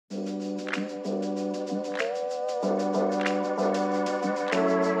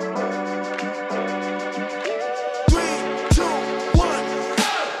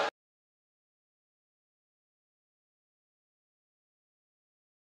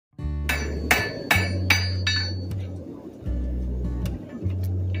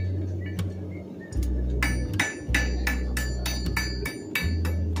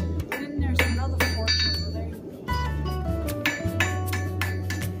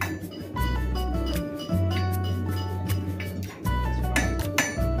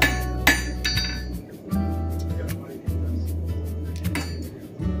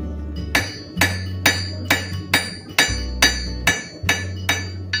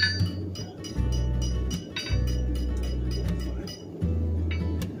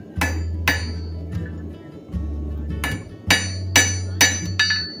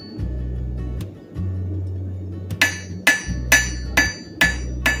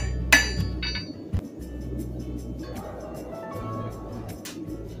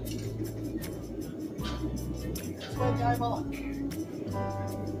pwede ay bawa.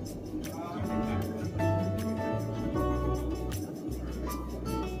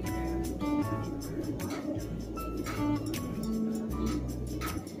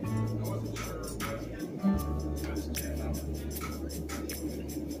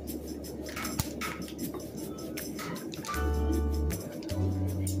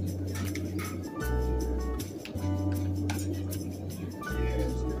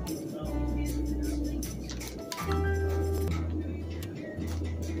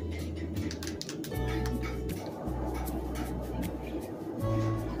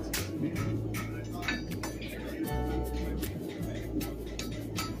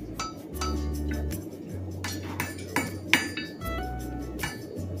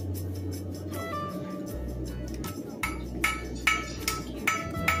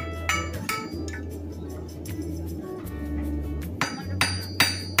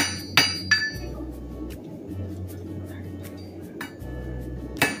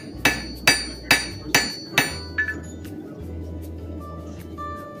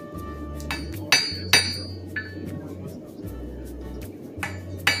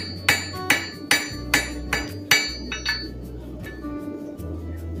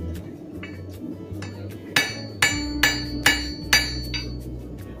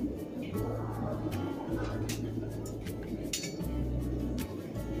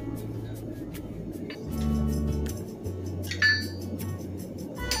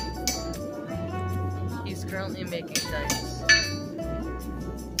 Currently making dice.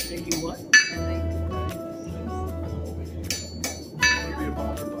 Making what? I think.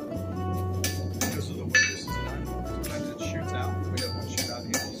 Because of the way this is done, sometimes it shoots out. We don't want to shoot out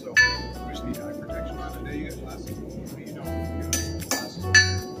here, so we just need eye protection. I know you get glasses, but you don't. You know, glasses over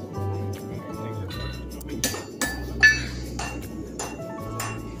here.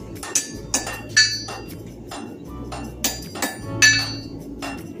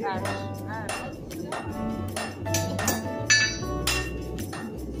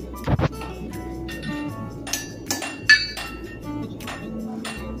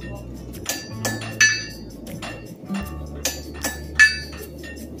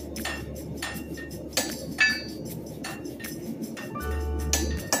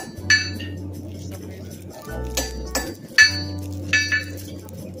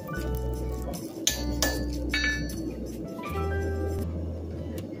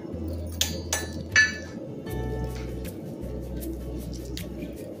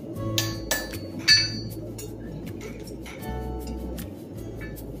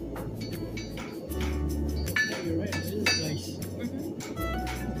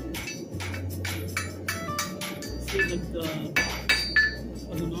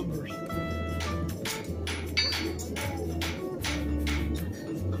 Of the numbers.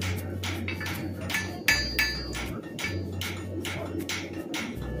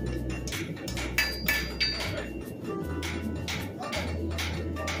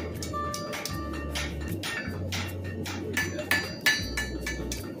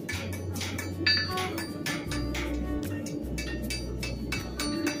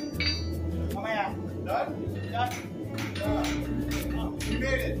 You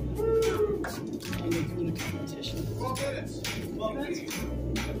made it. And they're doing a competition. 12 minutes. 12 minutes.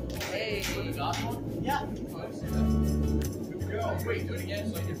 Hey. Yeah. Good to go. Wait, do it again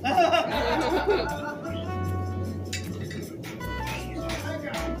so I can.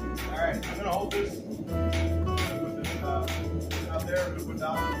 Alright, I'm gonna hold this. Put this out there. I'm gonna put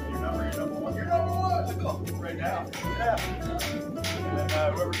down your number one. Your number one! Right now. Yeah. And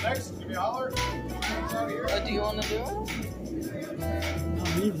whoever's next, give me a holler. Out here. Do you want to do it?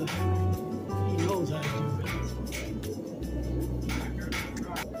 I'll leave them. He knows how to do it.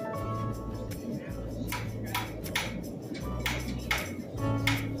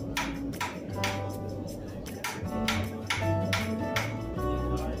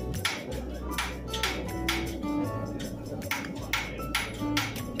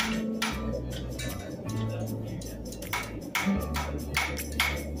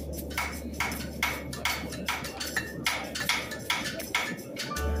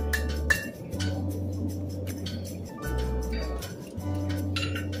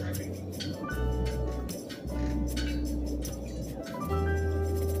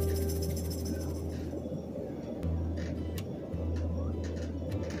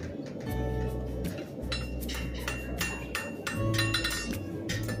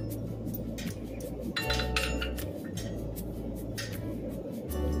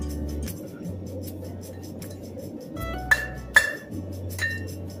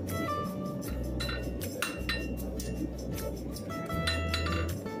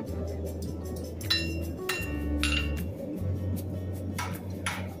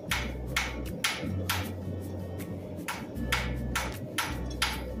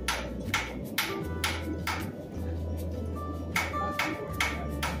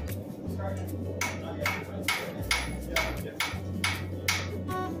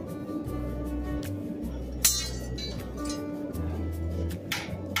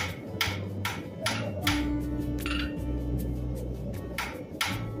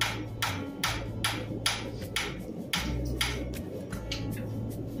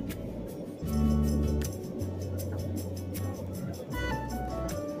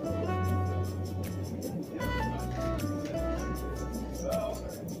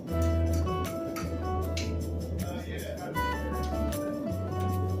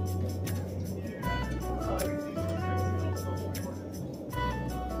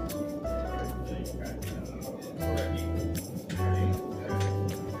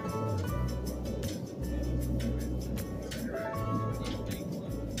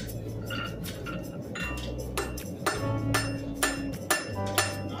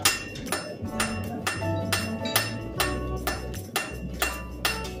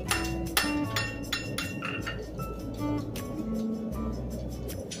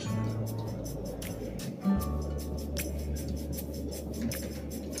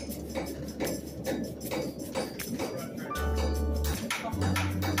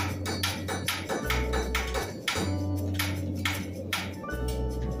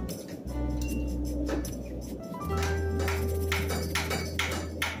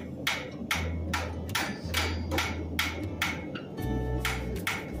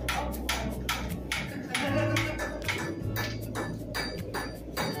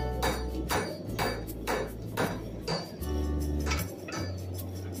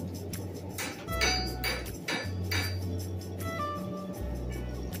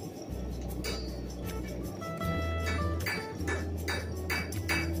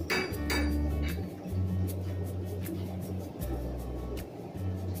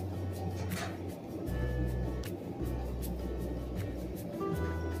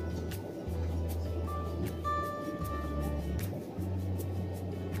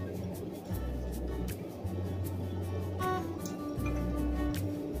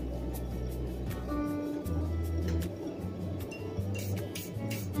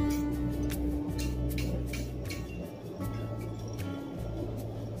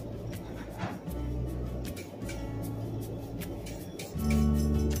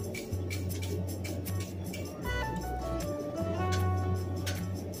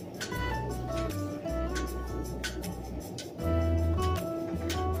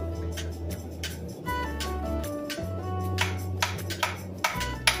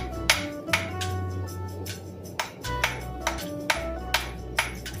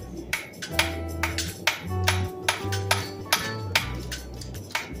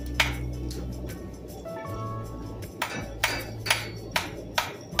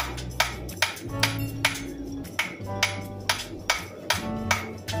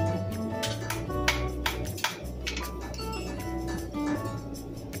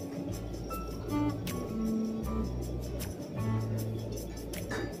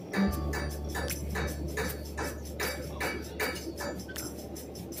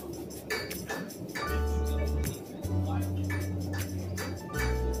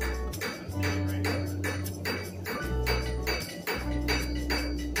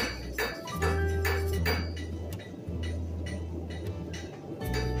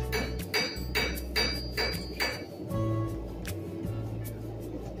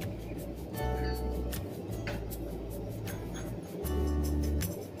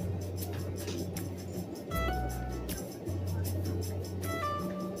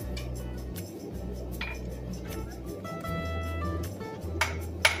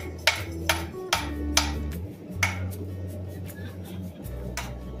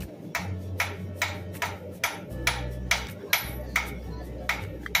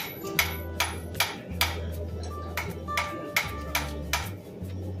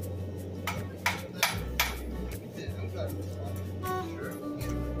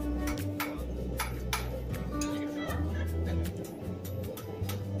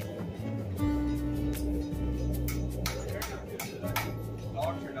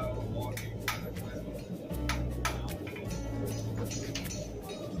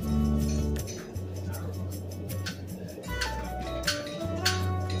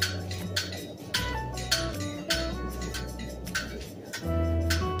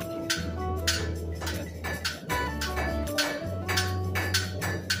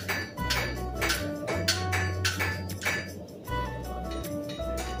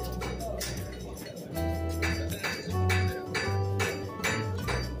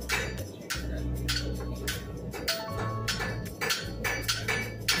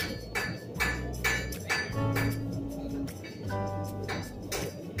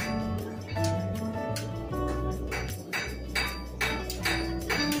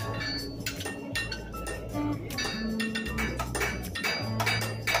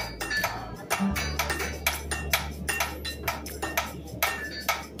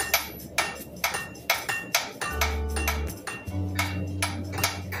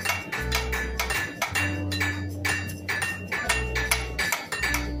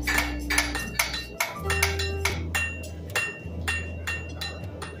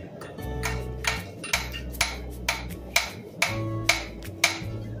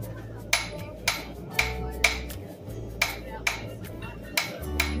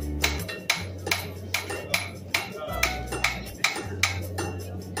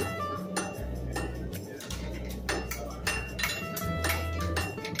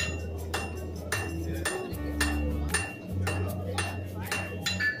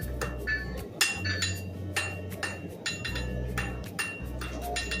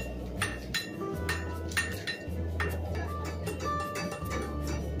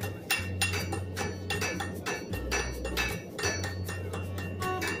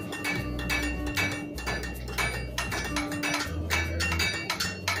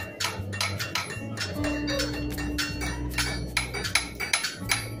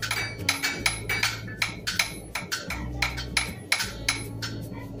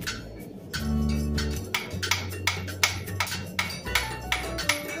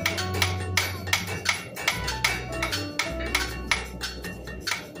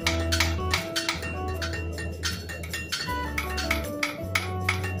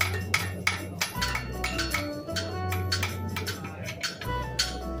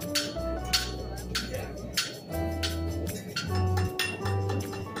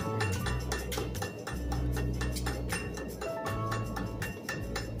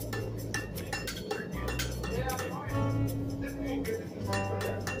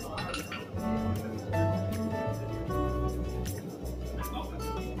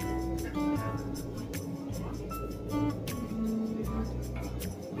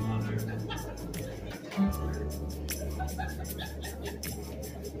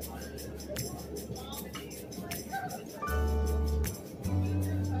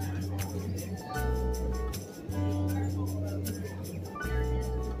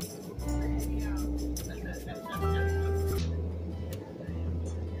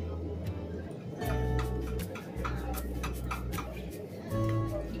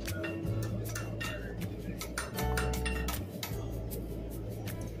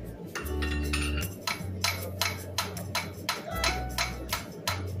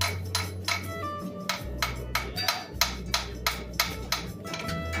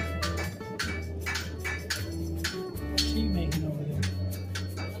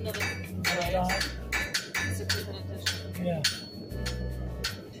 drive. It's a limited edition. Yeah.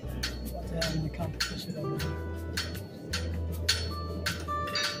 About to have in the competition over there.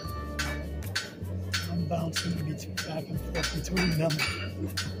 I'm bouncing back and forth between them.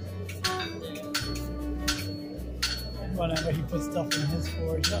 Whenever he puts stuff in his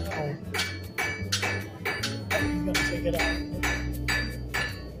forge, he's gonna take it out.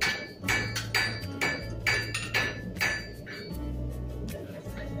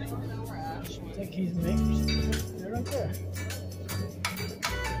 I think he's making. They're right there.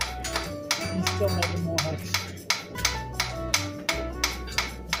 He's still making more hooks.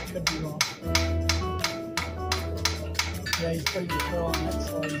 I could be wrong. Yeah, he's putting the curl on that,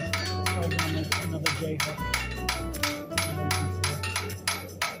 so he's probably gonna make another J hook.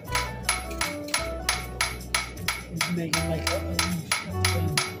 He's making like a leaf thing.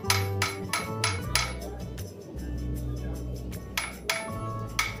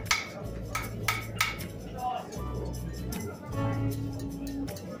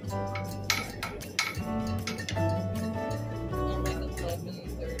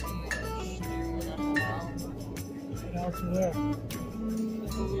 There.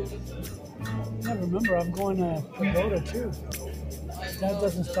 I remember I'm going to PABA too. That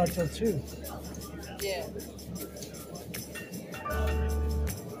doesn't start till 2. Yeah.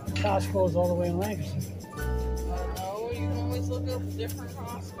 Costco's all the way in Lancaster. No, you can always look up different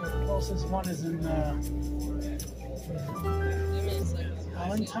Costco. The closest one is in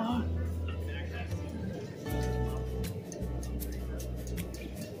Allentown.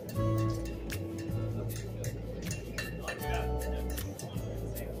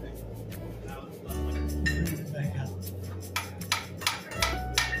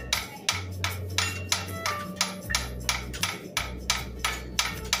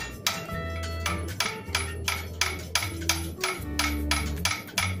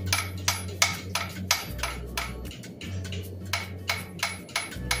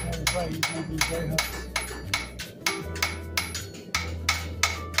 Right, you can be very hot.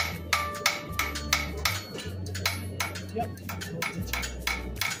 Yep.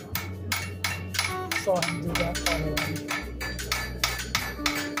 Saw him do that already.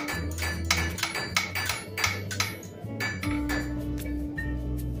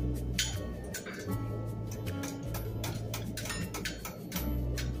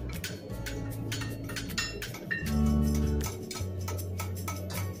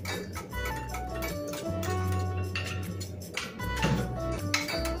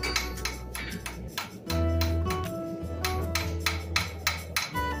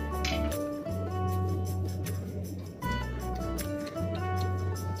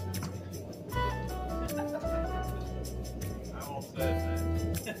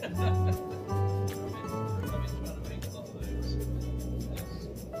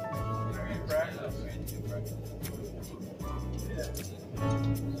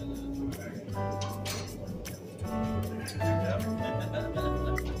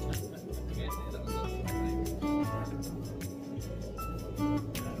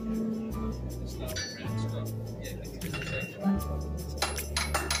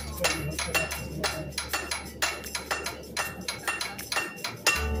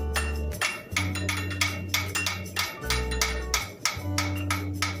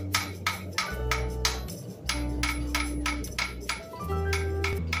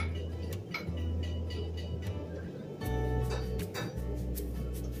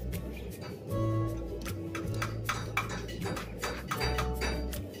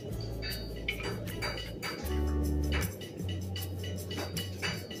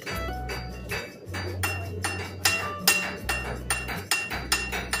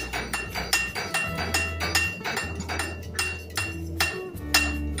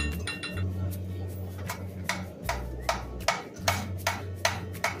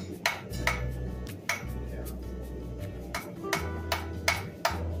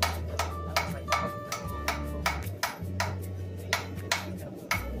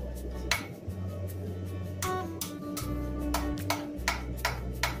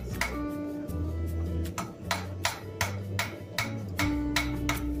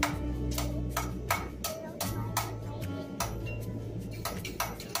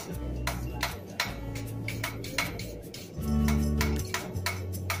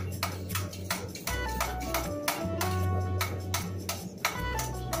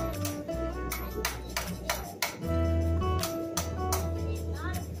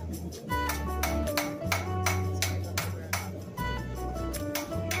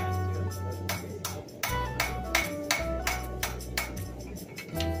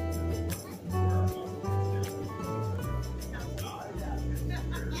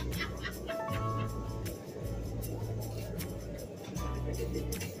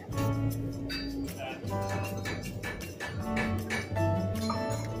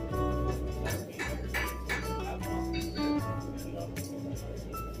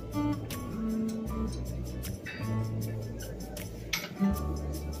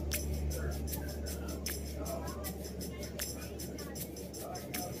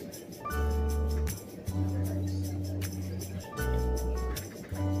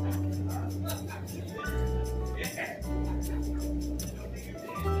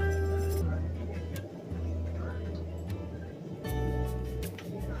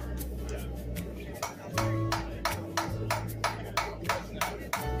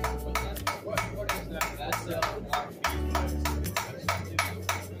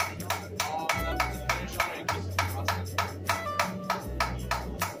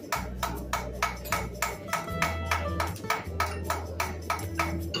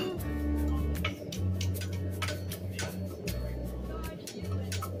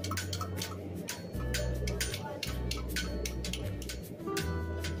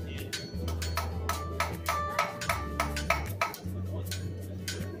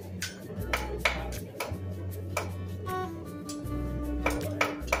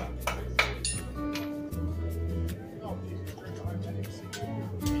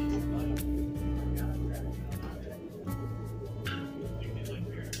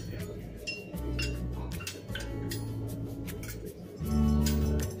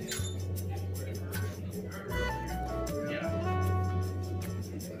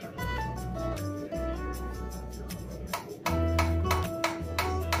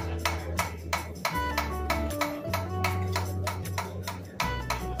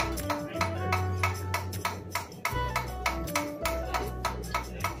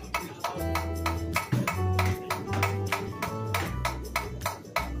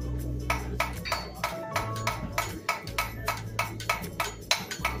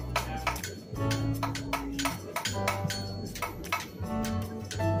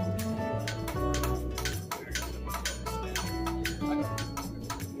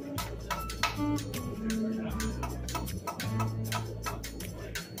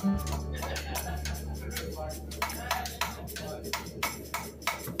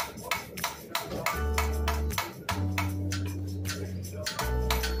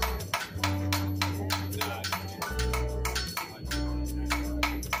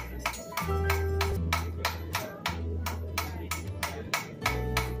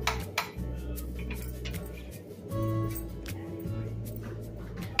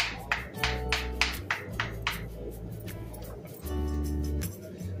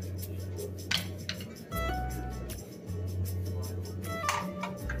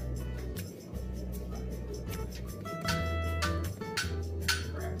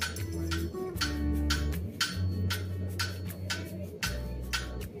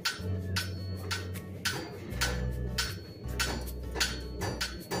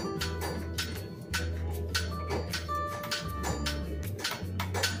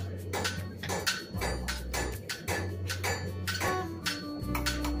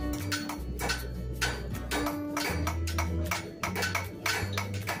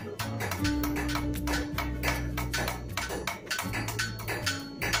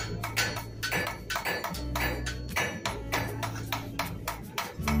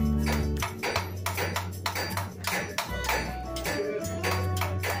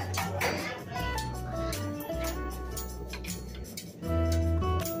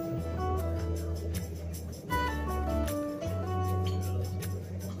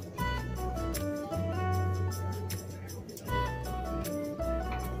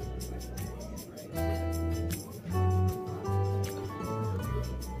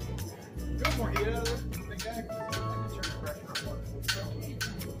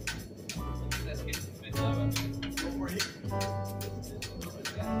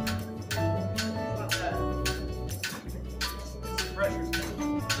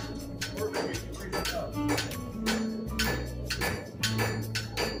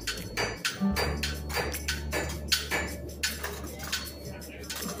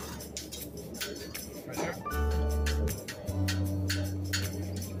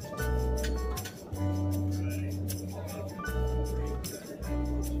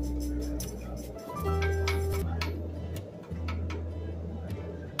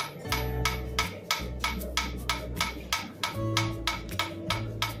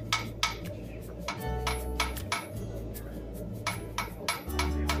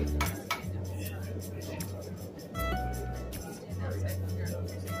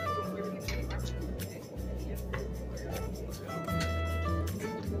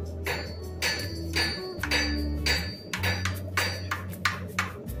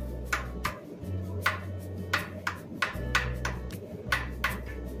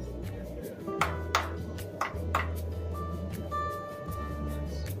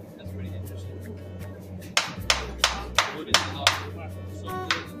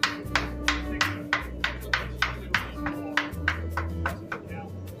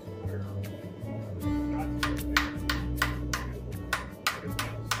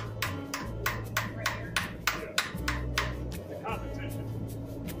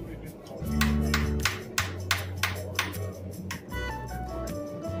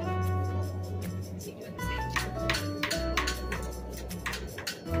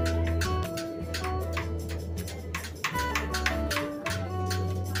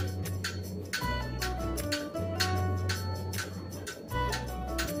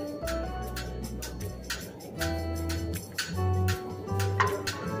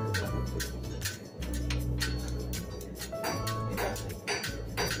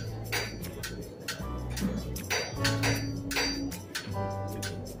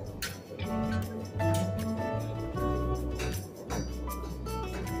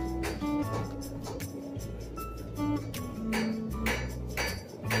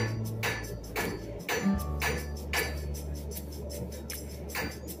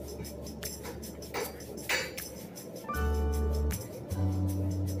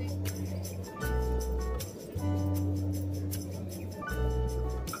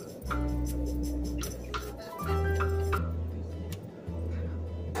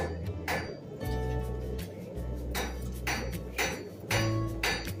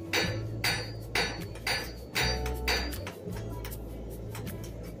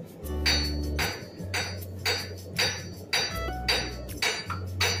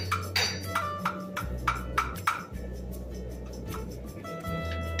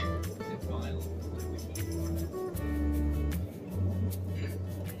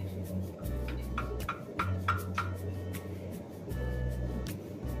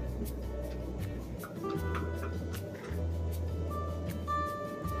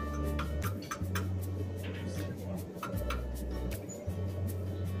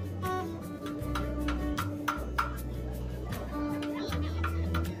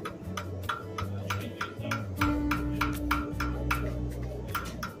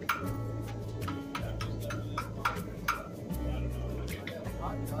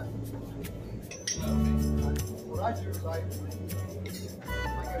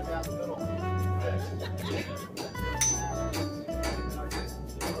 go down the middle.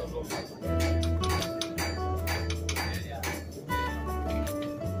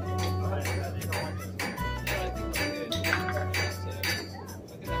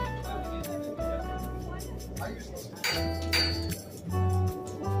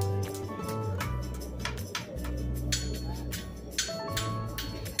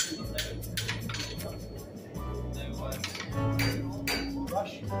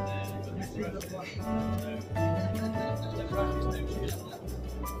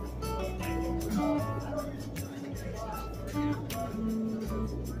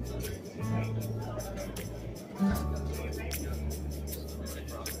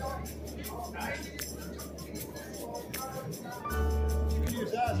 You can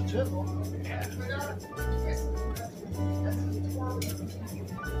use that as a chisel.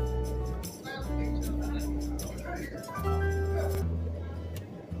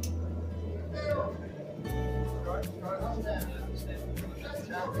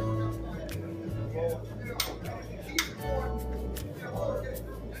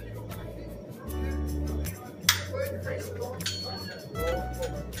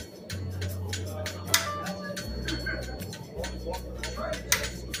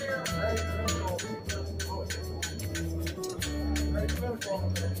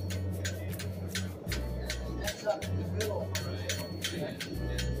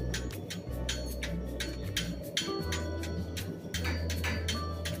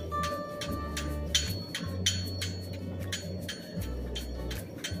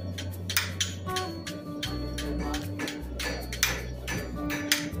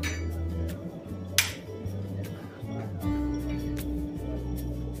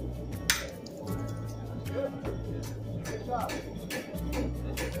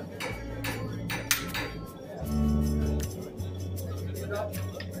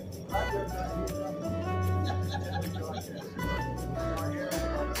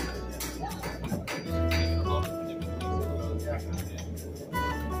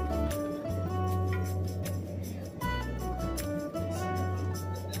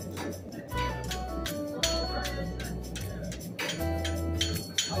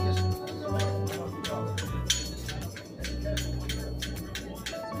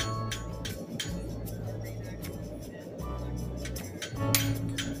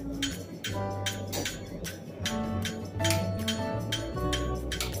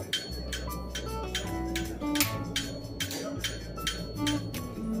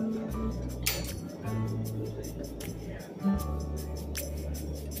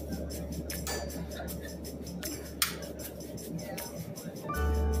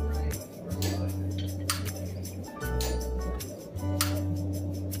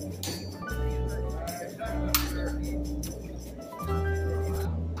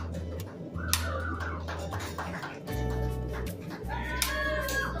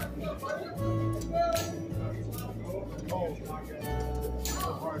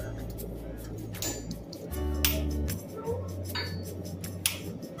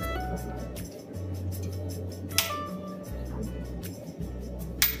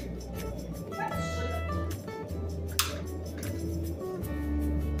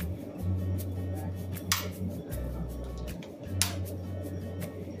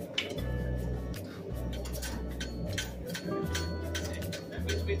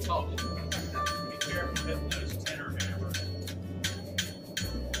 Be careful hitting those tenor hammers.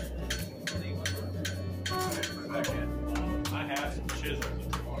 I have some chisels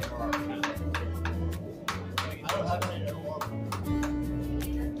if you want to borrow chisels. I don't have any. I don't want them.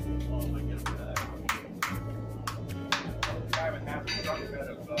 Oh my goodness. I'm driving half a truck bed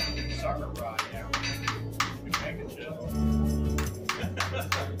of sucker rod now. You can make a chisel.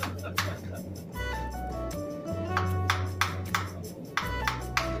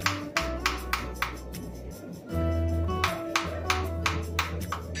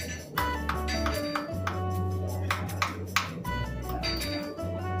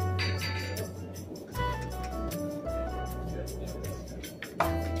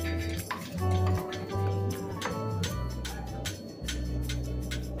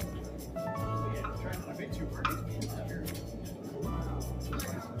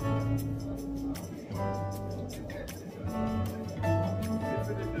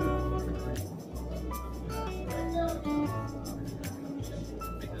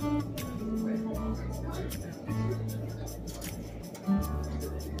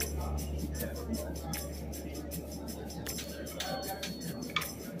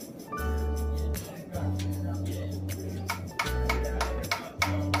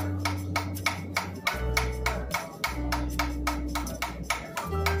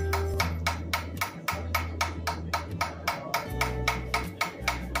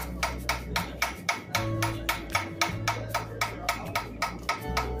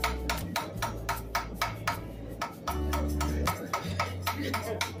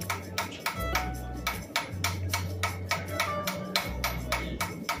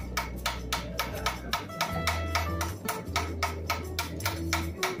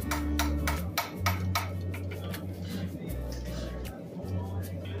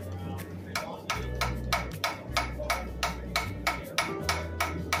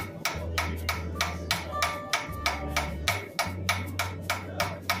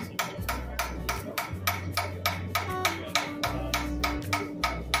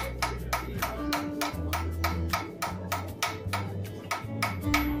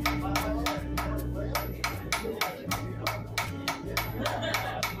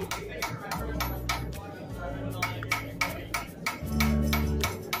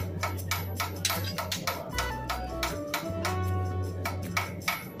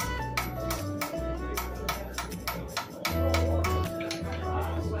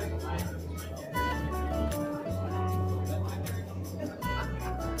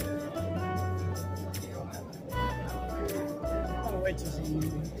 height is he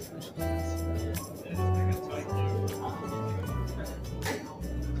using?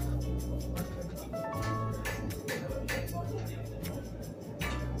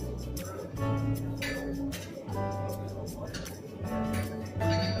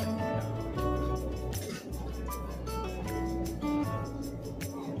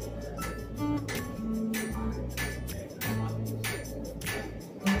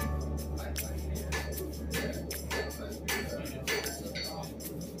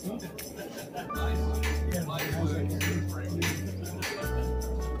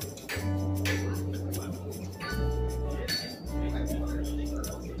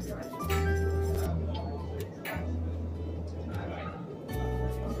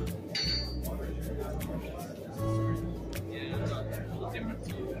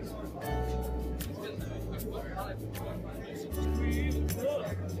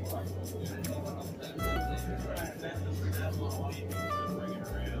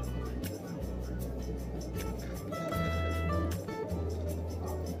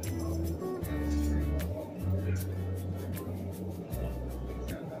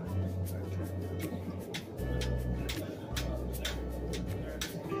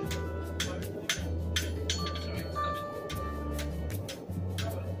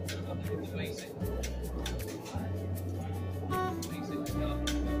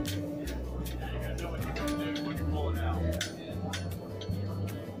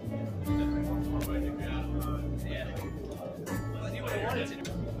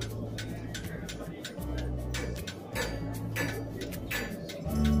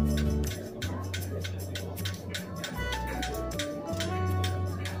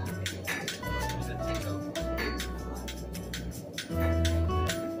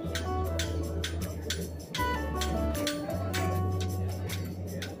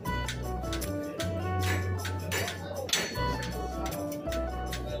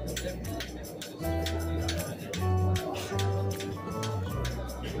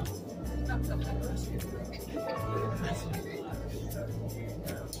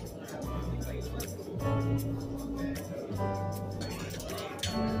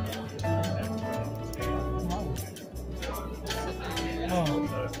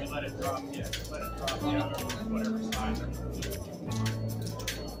 Let it drop, yeah. Let it drop down over whatever size.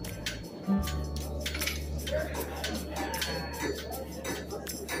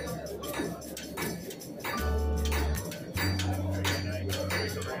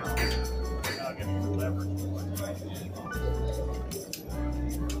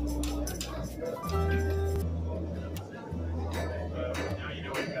 Now you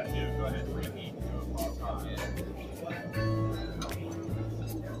know what you got to do. Go ahead and reheat to a pop top.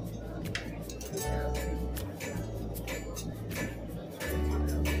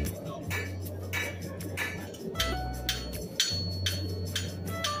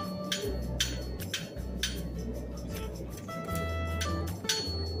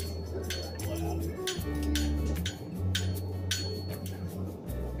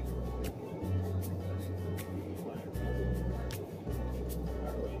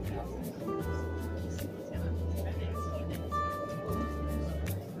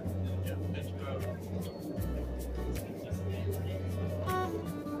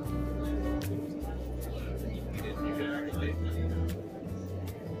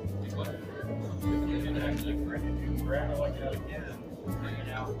 Grab it like that again, bring it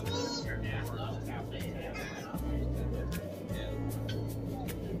out, your hammer, tap it. And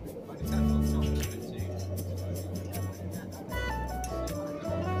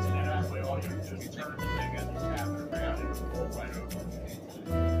then that way all you do is turn the thing and tap it around and roll right over.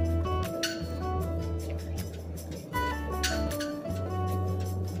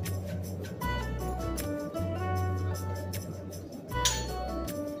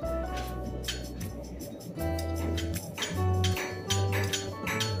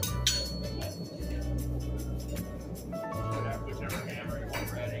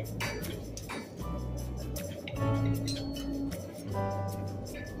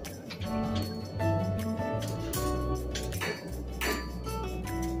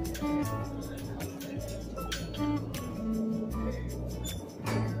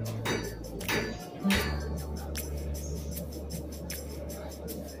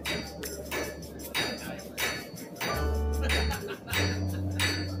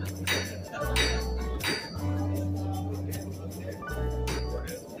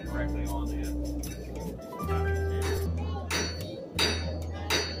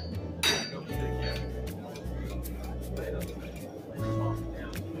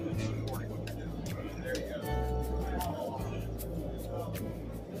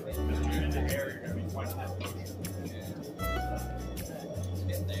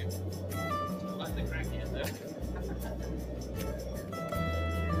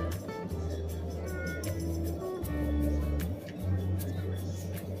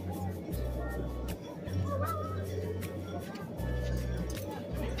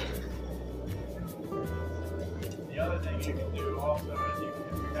 thing you can do also is you can,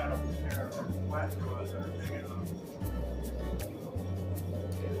 if you had a pair of flat screws that are big enough.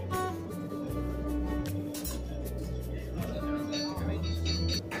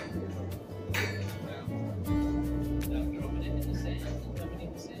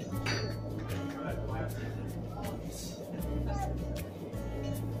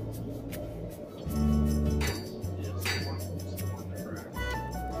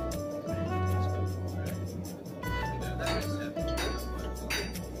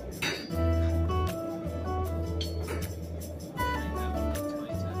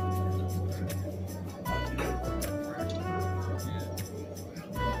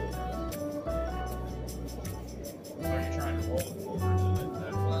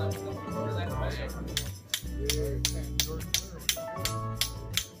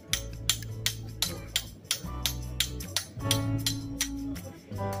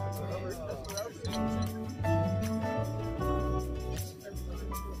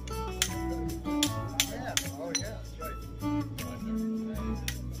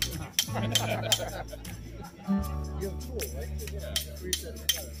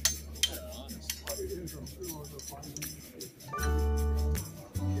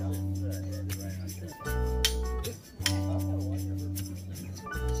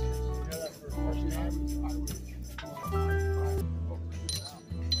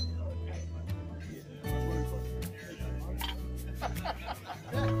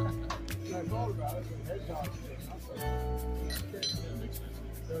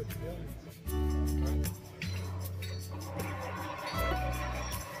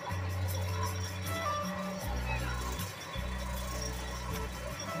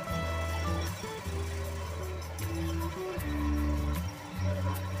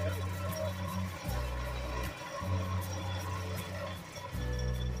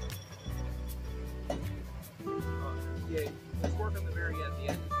 Yeah, let's work on the very end. The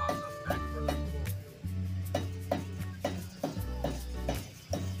end toss us back further. Yep.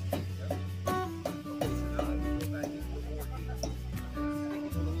 Okay, so now I can go back in for more heat. Take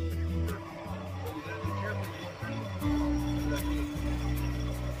it a little deeper. But you gotta be careful you don't bring that heat.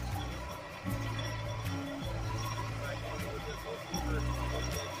 Back in a little bit, go deeper, go deeper.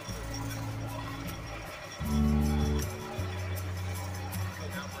 Okay,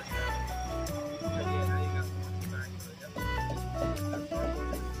 now bring it out. Okay, yeah, now you got the back to it. Yep. That's right, we're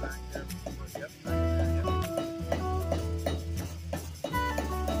going back there. Yep, back there, yep.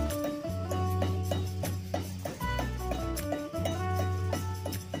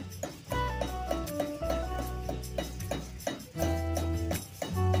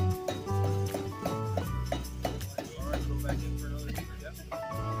 All right, go back in for another heater, yep.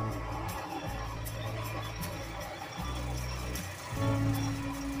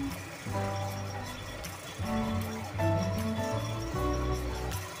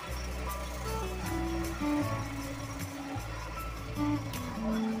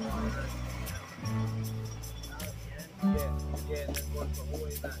 Yeah, and then work the whole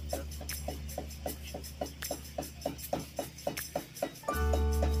way back, yep.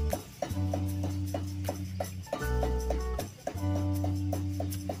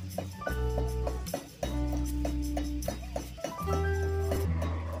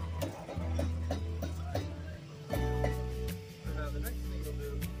 So now the next thing you'll do,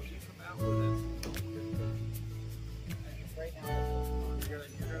 when you come out with this, right now, you're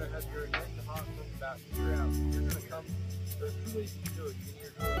gonna have your next to hot from about here out. You're gonna come. There's two ways you can do it. You can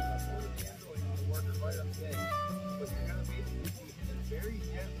either do it before the end, or you can work it right up the edge. But you're gonna basically be hitting it very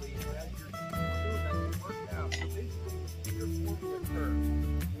gently as you're doing that. You work it out. So basically, you're forming a curve.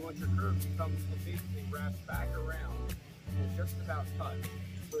 You want your curve to come and basically wrap back around and just about touch.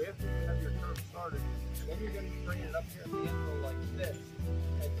 So after you have your curve started, then you're going to be bringing it up here at the end like this,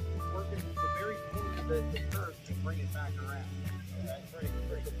 and working the very point of the curve to bring it back around. Okay,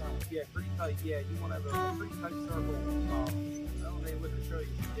 pretty tight. Yeah, pretty tight. Yeah, you want to have a pretty tight circle. I don't know what to show you.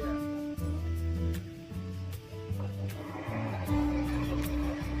 Yeah.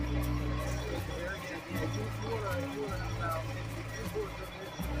 Very good. Yeah, you want to have about maybe 3/4 of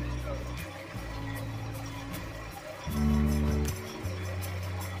an inch of it.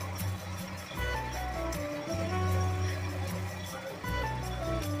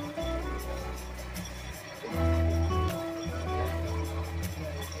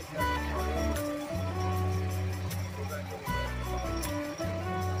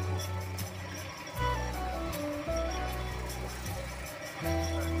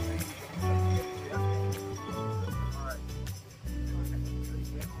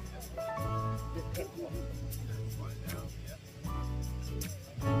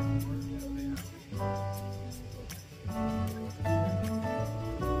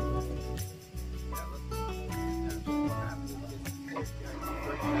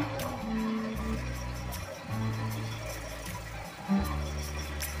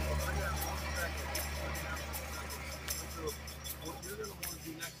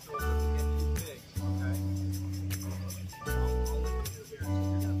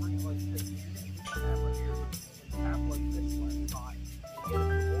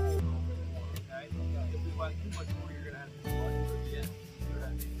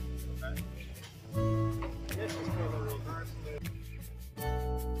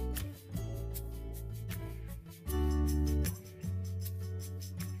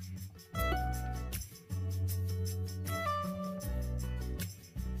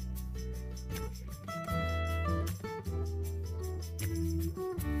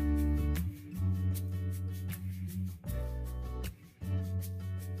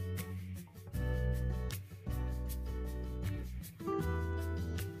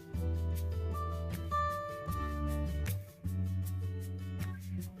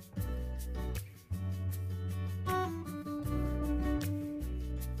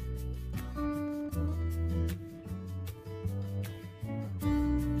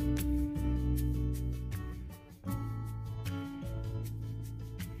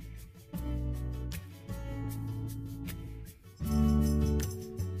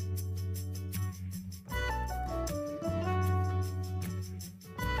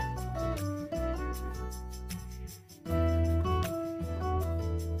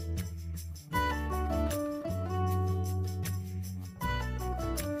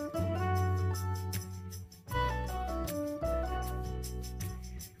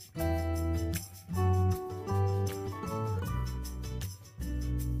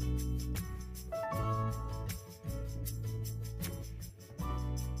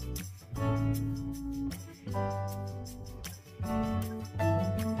 Bye.